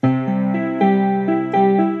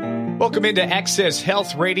Welcome into Access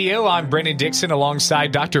Health Radio. I'm Brennan Dixon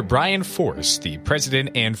alongside Dr. Brian Forrest, the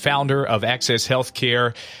president and founder of Access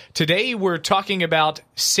Healthcare. Today, we're talking about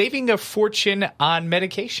saving a fortune on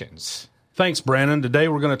medications. Thanks, Brandon. Today,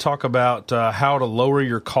 we're going to talk about how to lower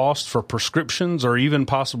your cost for prescriptions or even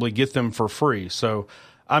possibly get them for free. So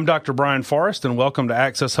I'm Dr. Brian Forrest, and welcome to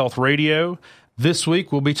Access Health Radio. This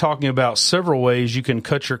week, we'll be talking about several ways you can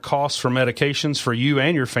cut your costs for medications for you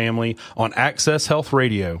and your family on Access Health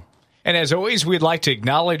Radio. And as always, we'd like to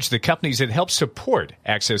acknowledge the companies that help support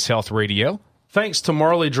Access Health Radio. Thanks to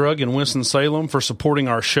Marley Drug in Winston-Salem for supporting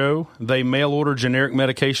our show. They mail order generic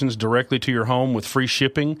medications directly to your home with free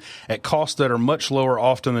shipping at costs that are much lower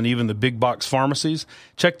often than even the big box pharmacies.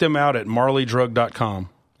 Check them out at marleydrug.com.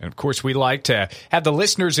 And, of course, we like to have the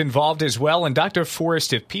listeners involved as well. And, Dr.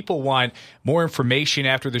 Forrest, if people want more information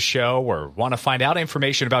after the show or want to find out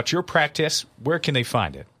information about your practice, where can they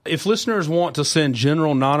find it? If listeners want to send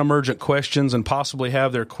general non-emergent questions and possibly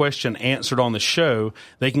have their question answered on the show,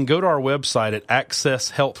 they can go to our website at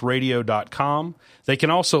accesshealthradio.com. They can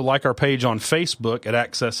also like our page on Facebook at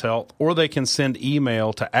Access Health, or they can send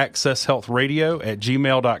email to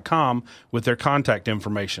accesshealthradio@gmail.com with their contact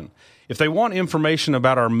information. If they want information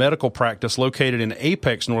about our medical practice located in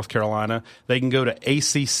Apex, North Carolina, they can go to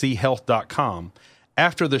acchealth.com.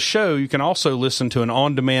 After the show, you can also listen to an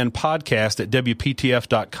on-demand podcast at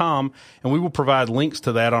WPTF.com, and we will provide links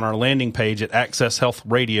to that on our landing page at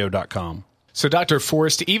accesshealthradio.com. So, Dr.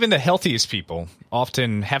 Forrest, even the healthiest people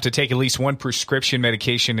often have to take at least one prescription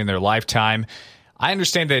medication in their lifetime. I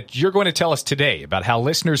understand that you're going to tell us today about how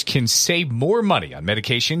listeners can save more money on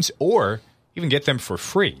medications or even get them for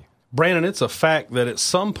free. Brandon, it's a fact that at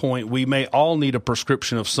some point we may all need a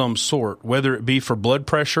prescription of some sort, whether it be for blood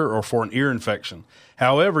pressure or for an ear infection.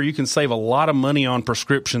 However, you can save a lot of money on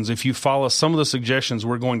prescriptions if you follow some of the suggestions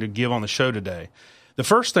we're going to give on the show today. The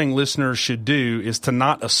first thing listeners should do is to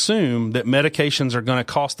not assume that medications are going to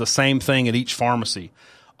cost the same thing at each pharmacy.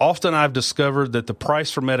 Often I've discovered that the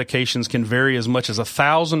price for medications can vary as much as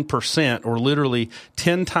 1,000% or literally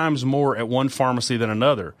 10 times more at one pharmacy than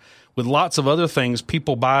another. With lots of other things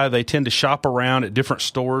people buy, they tend to shop around at different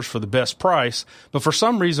stores for the best price. But for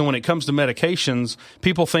some reason, when it comes to medications,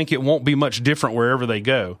 people think it won't be much different wherever they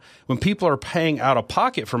go. When people are paying out of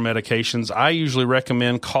pocket for medications, I usually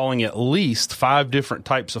recommend calling at least 5 different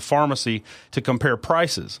types of pharmacy to compare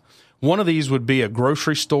prices. One of these would be a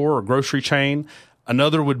grocery store or grocery chain.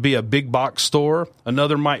 Another would be a big box store.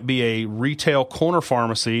 Another might be a retail corner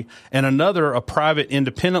pharmacy, and another a private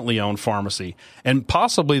independently owned pharmacy. And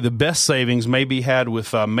possibly the best savings may be had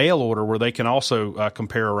with mail order, where they can also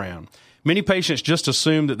compare around. Many patients just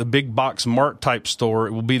assume that the big box mart type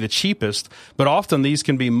store will be the cheapest, but often these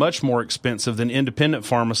can be much more expensive than independent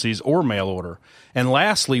pharmacies or mail order. And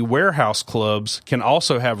lastly, warehouse clubs can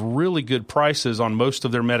also have really good prices on most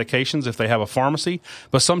of their medications if they have a pharmacy,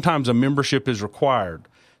 but sometimes a membership is required.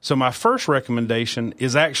 So my first recommendation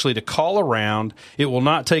is actually to call around. It will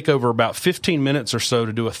not take over about 15 minutes or so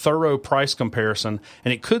to do a thorough price comparison,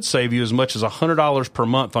 and it could save you as much as $100 per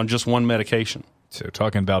month on just one medication. So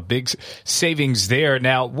talking about big savings there.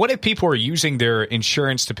 Now, what if people are using their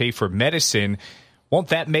insurance to pay for medicine? Won't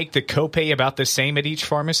that make the copay about the same at each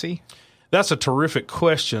pharmacy? That's a terrific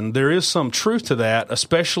question. There is some truth to that,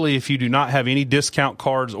 especially if you do not have any discount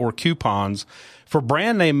cards or coupons. For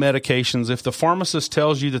brand name medications, if the pharmacist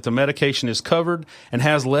tells you that the medication is covered and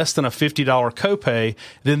has less than a $50 copay,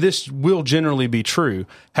 then this will generally be true.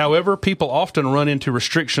 However, people often run into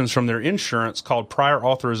restrictions from their insurance called prior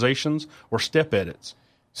authorizations or step edits.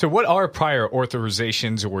 So what are prior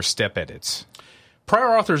authorizations or step edits?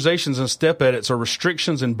 Prior authorizations and step edits are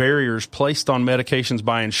restrictions and barriers placed on medications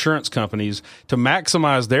by insurance companies to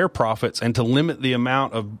maximize their profits and to limit the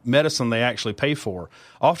amount of medicine they actually pay for.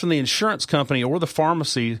 Often the insurance company or the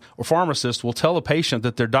pharmacy or pharmacist will tell the patient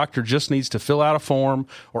that their doctor just needs to fill out a form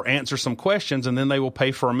or answer some questions, and then they will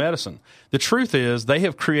pay for a medicine. The truth is they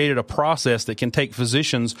have created a process that can take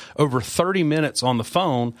physicians over 30 minutes on the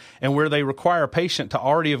phone, and where they require a patient to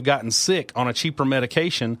already have gotten sick on a cheaper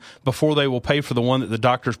medication before they will pay for the one that the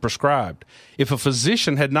doctor's prescribed. If a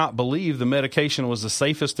physician had not believed the medication was the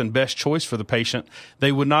safest and best choice for the patient,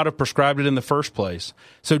 they would not have prescribed it in the first place.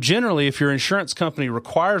 So generally, if your insurance company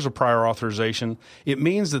requires a prior authorization, it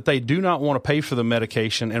means that they do not want to pay for the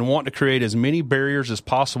medication and want to create as many barriers as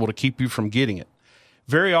possible to keep you from getting it.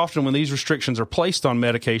 Very often when these restrictions are placed on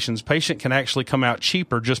medications, patient can actually come out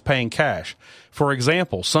cheaper just paying cash. For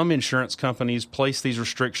example, some insurance companies place these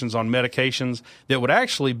restrictions on medications that would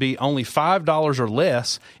actually be only $5 or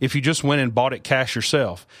less if you just went and bought it cash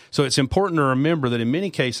yourself. So it's important to remember that in many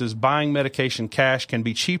cases, buying medication cash can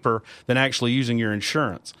be cheaper than actually using your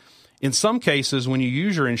insurance. In some cases, when you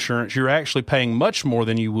use your insurance, you're actually paying much more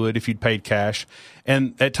than you would if you'd paid cash.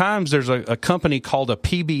 And at times, there's a company called a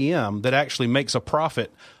PBM that actually makes a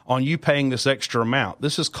profit on you paying this extra amount.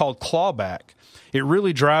 This is called clawback. It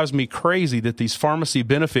really drives me crazy that these pharmacy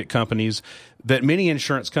benefit companies that many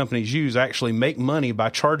insurance companies use actually make money by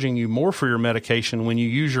charging you more for your medication when you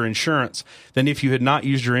use your insurance than if you had not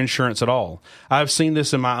used your insurance at all. I've seen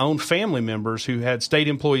this in my own family members who had state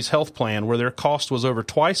employees health plan where their cost was over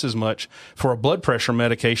twice as much for a blood pressure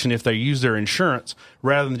medication if they used their insurance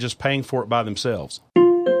rather than just paying for it by themselves.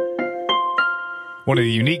 One of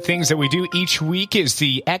the unique things that we do each week is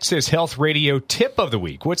the Access Health Radio Tip of the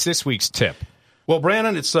Week. What's this week's tip? Well,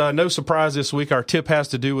 Brandon, it's no surprise this week our tip has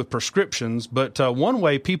to do with prescriptions, but one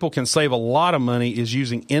way people can save a lot of money is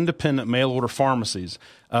using independent mail-order pharmacies.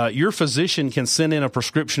 Your physician can send in a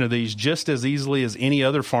prescription of these just as easily as any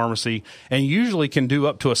other pharmacy and usually can do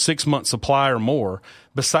up to a 6-month supply or more.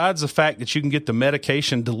 Besides the fact that you can get the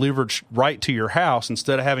medication delivered right to your house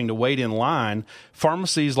instead of having to wait in line,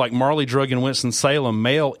 pharmacies like Marley Drug in Winston-Salem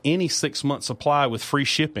mail any 6-month supply with free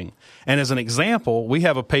shipping. And as an example, we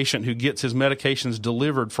have a patient who gets his medications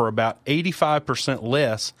delivered for about 85%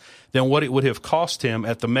 less than what it would have cost him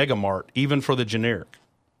at the Mega Mart, even for the generic.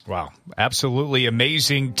 Wow. Absolutely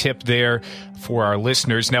amazing tip there for our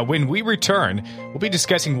listeners. Now, when we return, we'll be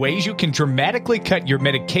discussing ways you can dramatically cut your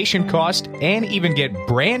medication cost and even get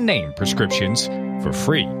brand name prescriptions for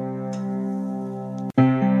free.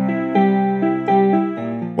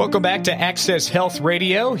 Welcome back to Access Health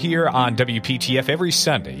Radio here on WPTF every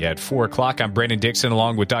Sunday at 4 o'clock. I'm Brandon Dixon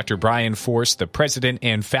along with Dr. Brian Force, the president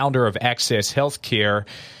and founder of Access Healthcare.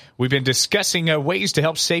 We've been discussing ways to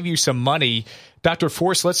help save you some money. Dr.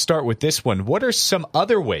 Force, let's start with this one. What are some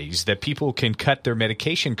other ways that people can cut their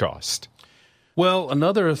medication cost? Well,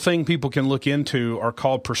 another thing people can look into are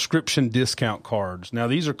called prescription discount cards. Now,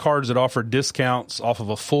 these are cards that offer discounts off of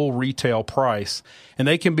a full retail price, and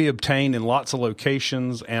they can be obtained in lots of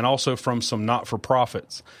locations and also from some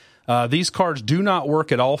not-for-profits. These cards do not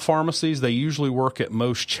work at all pharmacies. They usually work at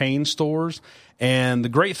most chain stores. And the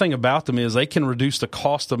great thing about them is they can reduce the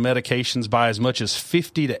cost of medications by as much as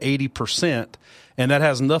 50 to 80%, and that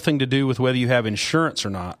has nothing to do with whether you have insurance or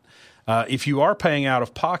not. If you are paying out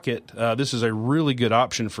of pocket, this is a really good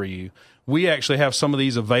option for you. We actually have some of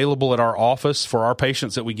these available at our office for our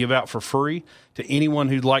patients that we give out for free to anyone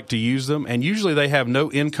who'd like to use them, and usually they have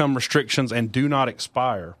no income restrictions and do not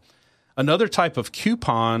expire. Another type of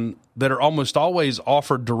coupon that are almost always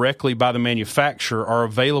offered directly by the manufacturer are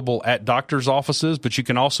available at doctor's offices, but you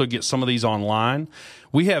can also get some of these online.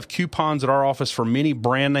 We have coupons at our office for many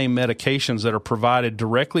brand name medications that are provided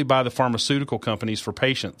directly by the pharmaceutical companies for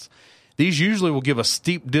patients. These usually will give a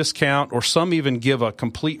steep discount, or some even give a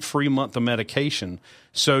complete free month of medication.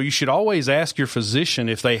 So you should always ask your physician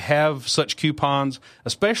if they have such coupons,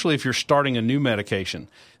 especially if you're starting a new medication.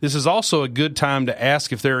 This is also a good time to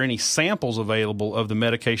ask if there are any samples available of the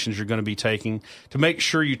medications you're going to be taking to make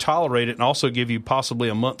sure you tolerate it and also give you possibly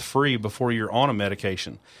a month free before you're on a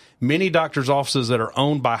medication. Many doctors' offices that are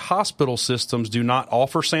owned by hospital systems do not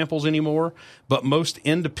offer samples anymore, but most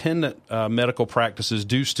independent medical practices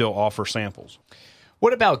do still offer samples.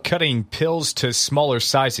 What about cutting pills to smaller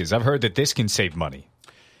sizes? I've heard that this can save money.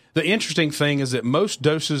 The interesting thing is that most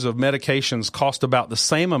doses of medications cost about the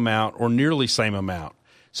same amount or nearly same amount.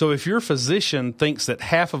 So if your physician thinks that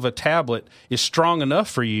half of a tablet is strong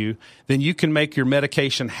enough for you, then you can make your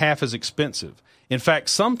medication half as expensive. In fact,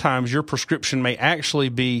 sometimes your prescription may actually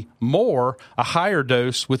be a higher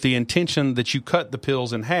dose with the intention that you cut the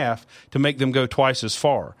pills in half to make them go twice as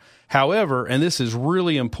far. However, and this is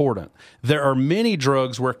really important, there are many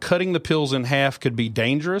drugs where cutting the pills in half could be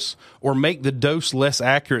dangerous or make the dose less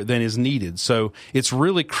accurate than is needed. So it's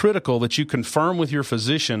really critical that you confirm with your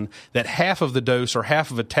physician that half of the dose or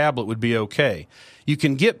half of a tablet would be okay. You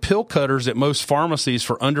can get pill cutters at most pharmacies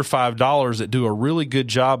for under $5 that do a really good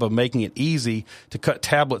job of making it easy to cut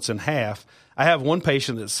tablets in half. I have one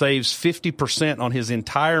patient that saves 50% on his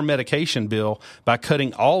entire medication bill by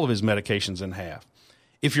cutting all of his medications in half.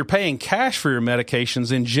 If you're paying cash for your medications,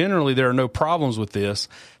 then generally there are no problems with this.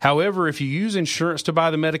 However, if you use insurance to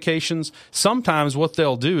buy the medications, sometimes what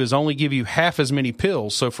they'll do is only give you half as many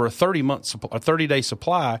pills. So for a 30-day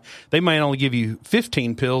supply, they may only give you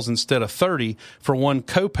 15 pills instead of 30 for one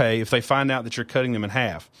copay if they find out that you're cutting them in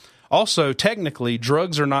half. Also, technically,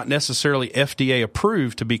 drugs are not necessarily FDA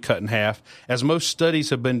approved to be cut in half, as most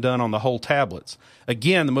studies have been done on the whole tablets.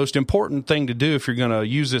 Again, the most important thing to do if you're going to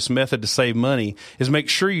use this method to save money is make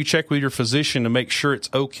sure you check with your physician to make sure it's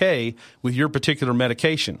okay with your particular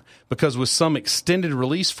medication. Because with some extended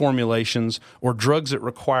release formulations or drugs that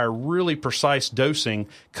require really precise dosing,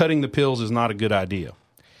 cutting the pills is not a good idea.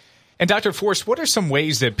 And Dr. Forrest, what are some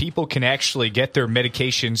ways that people can actually get their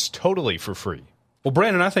medications totally for free? Well,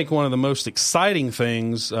 Brandon, I think one of the most exciting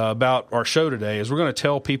things about our show today is we're going to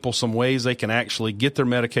tell people some ways they can actually get their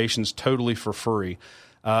medications totally for free.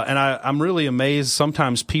 And I'm really amazed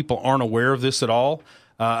sometimes people aren't aware of this at all.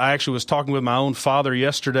 I actually was talking with my own father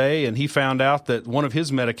yesterday, and he found out that one of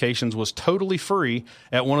his medications was totally free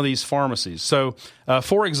at one of these pharmacies. So,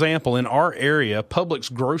 for example, in our area,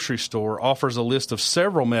 Publix grocery store offers a list of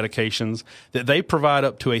several medications that they provide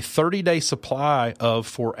up to a 30-day supply of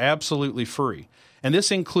for absolutely free. And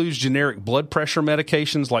this includes generic blood pressure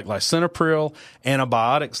medications like lisinopril,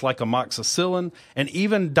 antibiotics like amoxicillin, and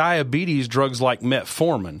even diabetes drugs like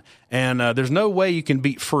metformin. And there's no way you can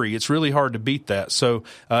beat free. It's really hard to beat that. So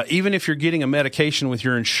even if you're getting a medication with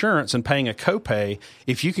your insurance and paying a copay,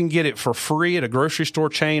 if you can get it for free at a grocery store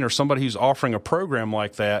chain or somebody who's offering a program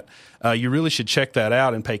like that, you really should check that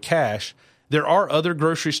out and pay cash. There are other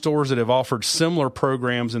grocery stores that have offered similar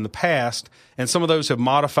programs in the past, and some of those have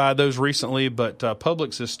modified those recently, but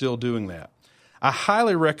Publix is still doing that. I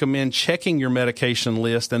highly recommend checking your medication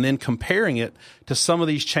list and then comparing it to some of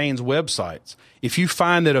these chains' websites. If you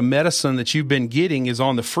find that a medicine that you've been getting is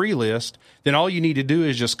on the free list, then all you need to do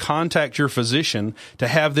is just contact your physician to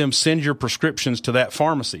have them send your prescriptions to that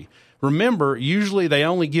pharmacy. Remember, usually they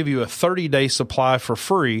only give you a 30-day supply for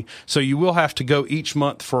free, so you will have to go each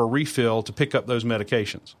month for a refill to pick up those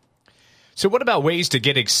medications. So what about ways to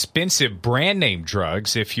get expensive brand name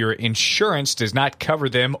drugs if your insurance does not cover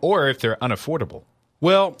them or if they're unaffordable?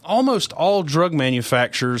 Well, almost all drug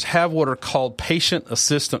manufacturers have what are called patient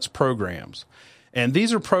assistance programs. And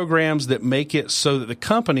these are programs that make it so that the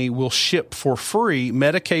company will ship for free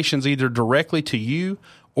medications either directly to you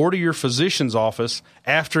or to your physician's office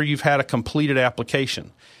after you've had a completed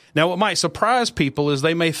application. Now, what might surprise people is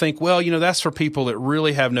they may think, well, that's for people that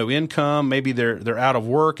really have no income. Maybe they're out of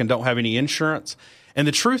work and don't have any insurance. And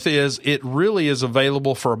the truth is, it really is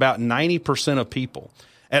available for about 90% of people.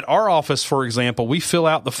 At our office, for example, we fill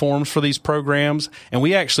out the forms for these programs, and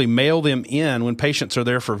we actually mail them in when patients are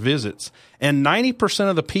there for visits. And 90%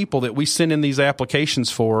 of the people that we send in these applications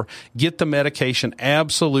for get the medication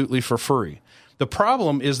absolutely for free. The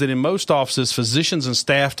problem is that in most offices, physicians and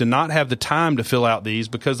staff do not have the time to fill out these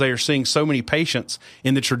because they are seeing so many patients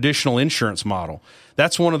in the traditional insurance model.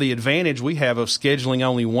 That's one of the advantages we have of scheduling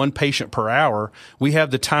only one patient per hour. We have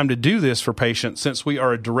the time to do this for patients since we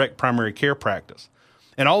are a direct primary care practice.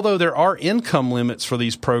 And although there are income limits for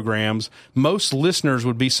these programs, most listeners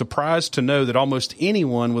would be surprised to know that almost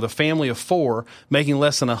anyone with a family of 4 making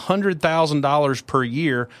less than $100,000 per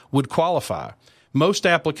year would qualify. Most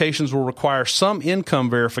applications will require some income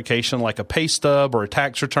verification like a pay stub or a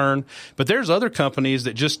tax return, but there's other companies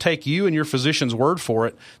that just take you and your physician's word for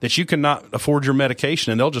it that you cannot afford your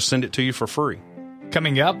medication and they'll just send it to you for free.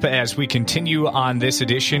 Coming up as we continue on this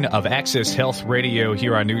edition of Access Health Radio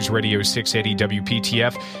here on News Radio 680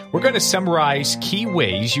 WPTF, we're going to summarize key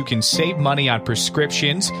ways you can save money on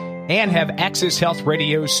prescriptions and have Access Health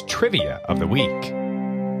Radio's Trivia of the Week.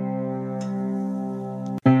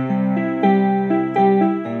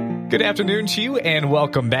 Good afternoon to you, and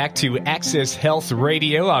welcome back to Access Health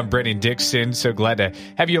Radio. I'm Brennan Dixon. So glad to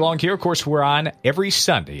have you along here. Of course, we're on every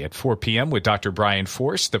Sunday at 4 p.m. with Dr. Brian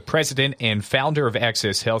Forrest, the president and founder of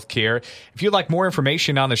Access Healthcare. If you'd like more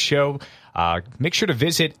information on the show, make sure to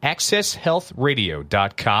visit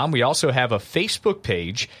accesshealthradio.com. We also have a Facebook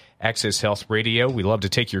page, Access Health Radio. We love to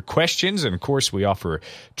take your questions, and of course, we offer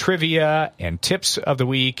trivia and tips of the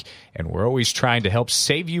week, and we're always trying to help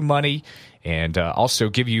save you money and also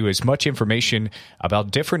give you as much information about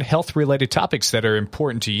different health-related topics that are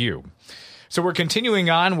important to you. So we're continuing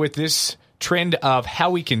on with this trend of how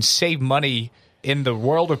we can save money in the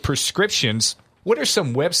world of prescriptions. What are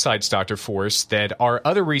some websites, Dr. Forrest, that are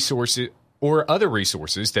other resources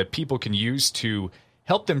that people can use to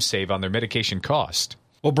help them save on their medication cost?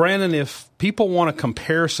 Well, Brandon, if people want a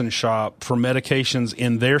comparison shop for medications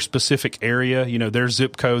in their specific area, their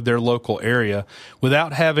zip code, their local area,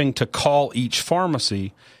 without having to call each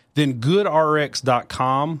pharmacy, then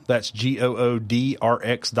GoodRx.com, that's GOODRX.com,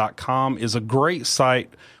 is a great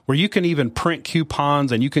site where you can even print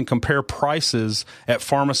coupons and you can compare prices at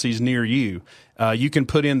pharmacies near you. You can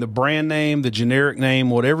put in the brand name, the generic name,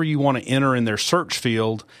 whatever you want to enter in their search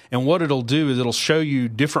field. And what it'll do is it'll show you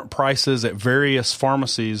different prices at various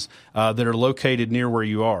pharmacies that are located near where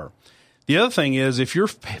you are. The other thing is, if your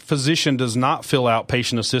physician does not fill out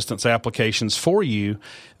patient assistance applications for you,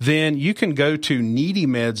 then you can go to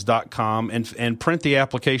needymeds.com and print the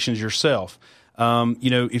applications yourself.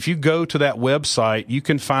 If you go to that website, you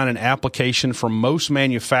can find an application from most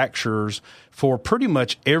manufacturers for pretty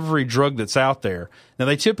much every drug that's out there. Now,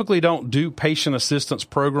 they typically don't do patient assistance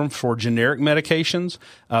programs for generic medications,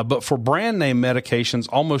 but for brand name medications,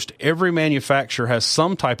 almost every manufacturer has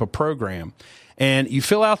some type of program. And you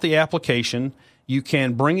fill out the application. You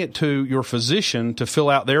can bring it to your physician to fill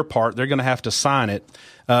out their part. They're going to have to sign it.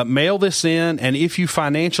 Mail this in, and if you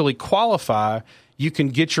financially qualify, you can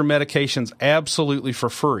get your medications absolutely for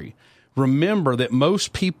free. Remember that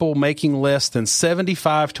most people making less than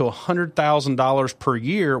 $75,000 to $100,000 per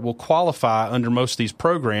year will qualify under most of these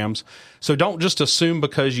programs. So don't just assume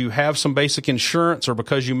because you have some basic insurance or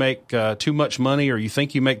because you make too much money or you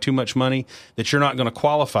think you make too much money that you're not going to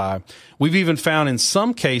qualify. We've even found in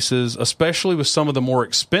some cases, especially with some of the more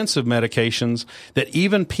expensive medications, that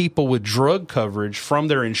even people with drug coverage from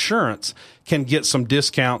their insurance can get some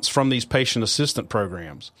discounts from these patient assistant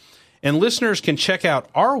programs. And listeners can check out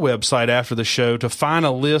our website after the show to find a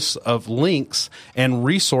list of links and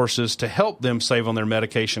resources to help them save on their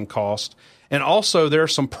medication cost. And also, there are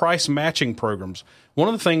some price matching programs. One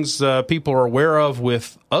of the things people are aware of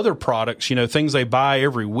with other products, things they buy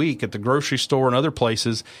every week at the grocery store and other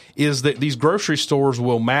places, is that these grocery stores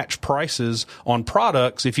will match prices on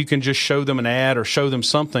products if you can just show them an ad or show them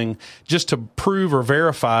something just to prove or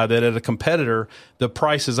verify that at a competitor, the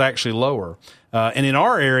price is actually lower. And in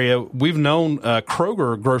our area, we've known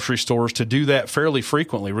Kroger grocery stores to do that fairly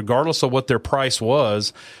frequently, regardless of what their price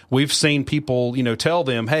was. We've seen people, tell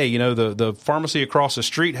them, hey, the pharmacy across the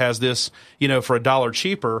street has this, for $1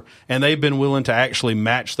 cheaper, and they've been willing to actually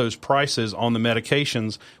match those prices on the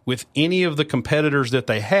medications with any of the competitors that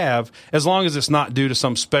they have, as long as it's not due to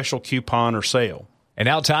some special coupon or sale. And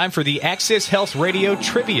now time for the Access Health Radio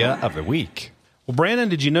Trivia of the Week. Well, Brandon,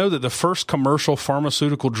 did you know that the first commercial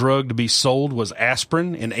pharmaceutical drug to be sold was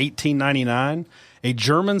aspirin in 1899? A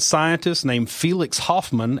German scientist named Felix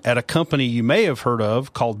Hoffmann at a company you may have heard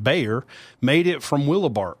of called Bayer made it from willow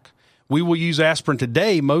bark. We will use aspirin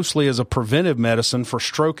today mostly as a preventive medicine for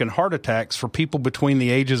stroke and heart attacks for people between the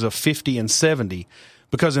ages of 50 and 70,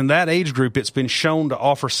 because in that age group it's been shown to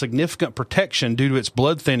offer significant protection due to its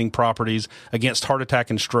blood thinning properties against heart attack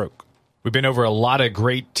and stroke. We've been over a lot of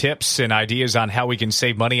great tips and ideas on how we can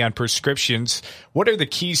save money on prescriptions. What are the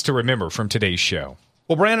keys to remember from today's show?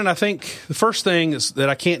 Well, Brandon, I think the first thing is that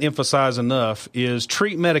I can't emphasize enough is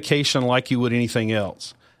treat medication like you would anything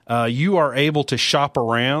else. You are able to shop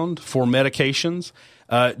around for medications.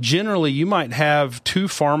 Generally, you might have two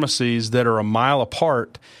pharmacies that are a mile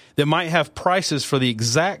apart that might have prices for the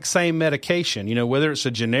exact same medication, whether it's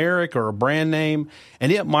a generic or a brand name,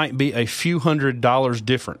 and it might be a few $100s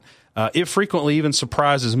different. It frequently even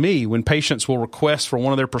surprises me when patients will request for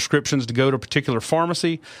one of their prescriptions to go to a particular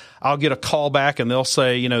pharmacy. I'll get a call back and they'll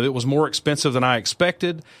say, it was more expensive than I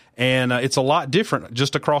expected, and it's a lot different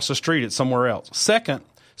just across the street at somewhere else. Second,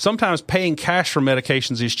 sometimes paying cash for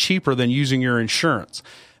medications is cheaper than using your insurance.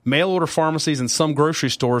 Mail order pharmacies and some grocery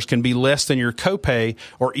stores can be less than your copay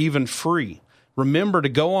or even free. Remember to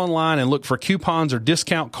go online and look for coupons or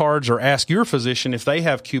discount cards, or ask your physician if they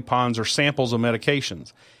have coupons or samples of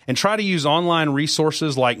medications. And try to use online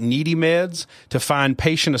resources like NeedyMeds to find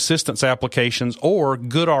patient assistance applications, or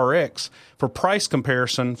GoodRx for price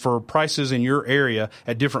comparison for prices in your area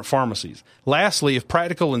at different pharmacies. Lastly, if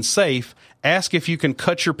practical and safe, ask if you can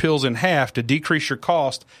cut your pills in half to decrease your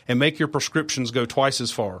cost and make your prescriptions go twice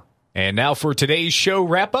as far. And now for today's show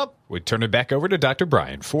wrap-up, we turn it back over to Dr.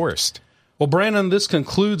 Brian Forrest. Well, Brandon, this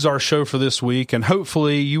concludes our show for this week, and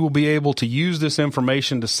hopefully you will be able to use this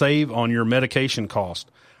information to save on your medication cost.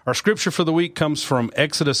 Our scripture for the week comes from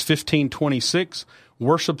Exodus 15:26.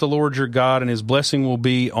 Worship the Lord your God, and his blessing will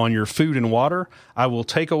be on your food and water. I will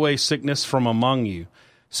take away sickness from among you.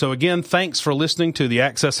 So again, thanks for listening to the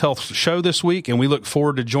Access Health Show this week, and we look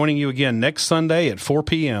forward to joining you again next Sunday at 4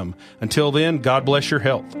 p.m. Until then, God bless your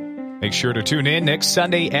health. Make sure to tune in next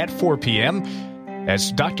Sunday at 4 p.m.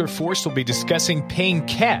 as Dr. Forrest will be discussing paying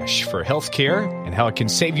cash for health care and how it can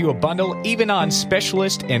save you a bundle even on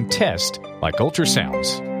specialist and tests like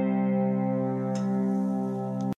ultrasounds.